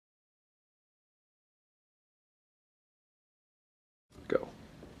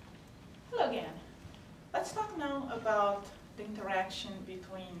now about the interaction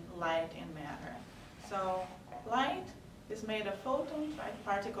between light and matter. So light is made of photons, right?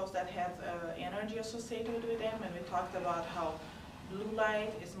 Particles that have energy associated with them, and we talked about how blue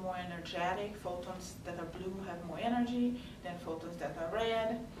light is more energetic. Photons that are blue have more energy than photons that are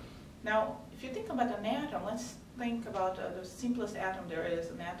red. Now, if you think about an atom, let's think about the simplest atom there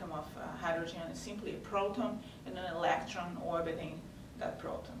is, an atom of hydrogen. It's simply a proton and an electron orbiting that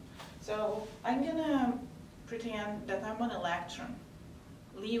proton. So I'm going to pretend that I'm an electron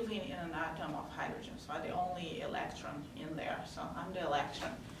living in an atom of hydrogen. So I'm the only electron in there. So I'm the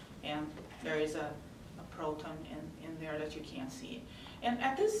electron, and there is a proton in there that you can't see. And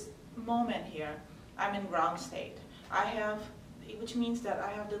at this moment here, I'm in ground state. Which means that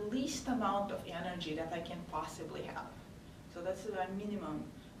I have the least amount of energy that I can possibly have. So that's the minimum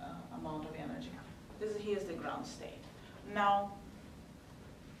amount of energy. Here's the ground state. Now,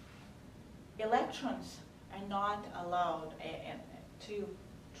 electrons are not allowed to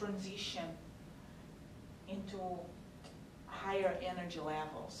transition into higher energy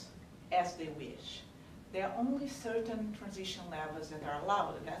levels as they wish. There are only certain transition levels that are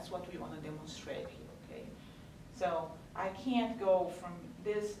allowed, and that's what we want to demonstrate here, okay? So I can't go from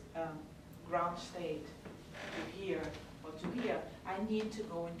this ground state to here or to here. I need to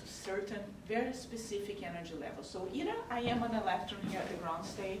go into certain very specific energy levels. So either I am an electron here at the ground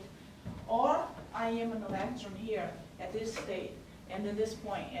state, or I am an electron here at this state, and at this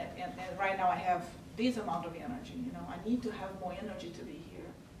point, and right now I have this amount of energy. You know, I need to have more energy to be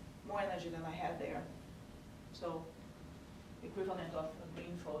here, more energy than I had there. So equivalent of a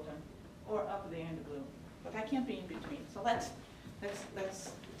green photon, or up there in the blue. But I can't be in between. So let's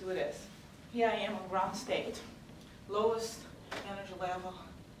do this. Here I am on ground state, lowest energy level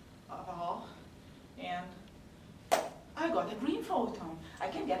of all, and I got a green photon. I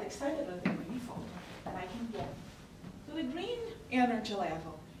can get excited with the green photon, and I can get to the green energy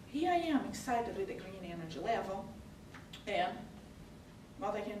level. Here I am excited with the green energy level, and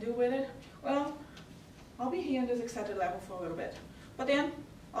what I can do with it? Well, I'll be here in this excited level for a little bit, but then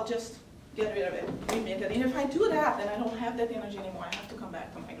I'll just get rid of it, remit it. And if I do that, then I don't have that energy anymore. I have to come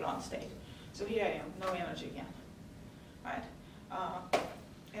back to my ground state. So here I am, no energy again. All right?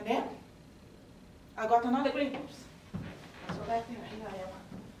 And then I got another green. Oops. So back there, here I am,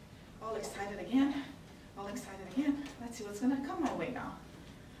 all excited again, all excited again. Let's see what's going to come my way now.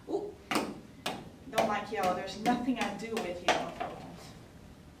 Ooh, don't like yellow. There's nothing I do with yellow photons.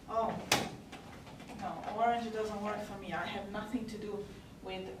 Oh, no, orange doesn't work for me. I have nothing to do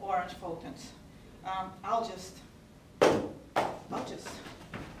with orange photons. I'll just go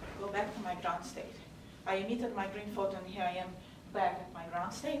back to my ground state. I emitted my green photon. Here I am back at my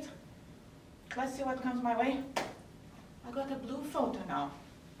ground state. Let's see what comes my way. I got a blue photon now.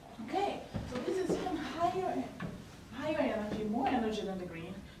 Okay, so this is even higher energy, more energy than the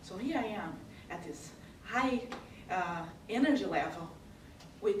green. So here I am at this high energy level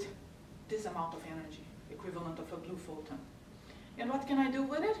with this amount of energy, equivalent of a blue photon. And what can I do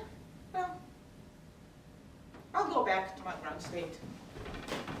with it? Well, I'll go back to my ground state.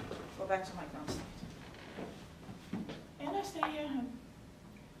 Go back to my ground state. And I stay here.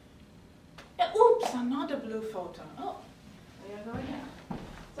 And oops, another blue photon. Oh, there I go again.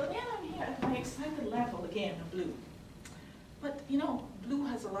 So then I'm here at my excited level again, blue. But you know, blue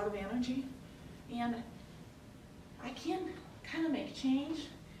has a lot of energy, and I can kind of make change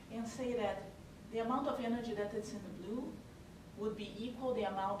and say that the amount of energy that is in the blue would be equal the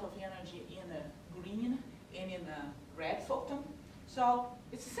amount of energy in a green and in a red photon. So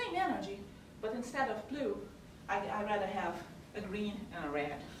it's the same energy, but instead of blue, I'd rather have a green and a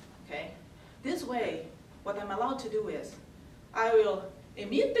red, okay? This way, what I'm allowed to do is, I will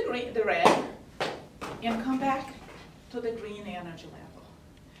emit the red and come back to the green energy level.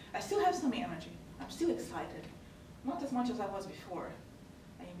 I still have some energy. I'm still excited. Not as much as I was before.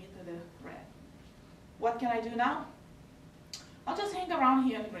 I emitted the red. What can I do now? I'll just hang around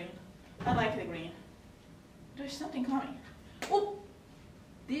here in the green. I like the green. There's something coming. Oh,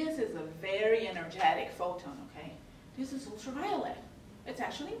 this is a very energetic photon, okay? This is ultraviolet. It's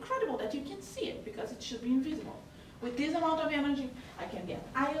actually incredible that you can see it because it should be invisible. With this amount of energy, I can get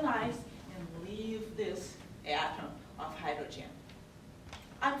ionized and leave this atom of hydrogen.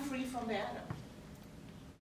 I'm free from the atom.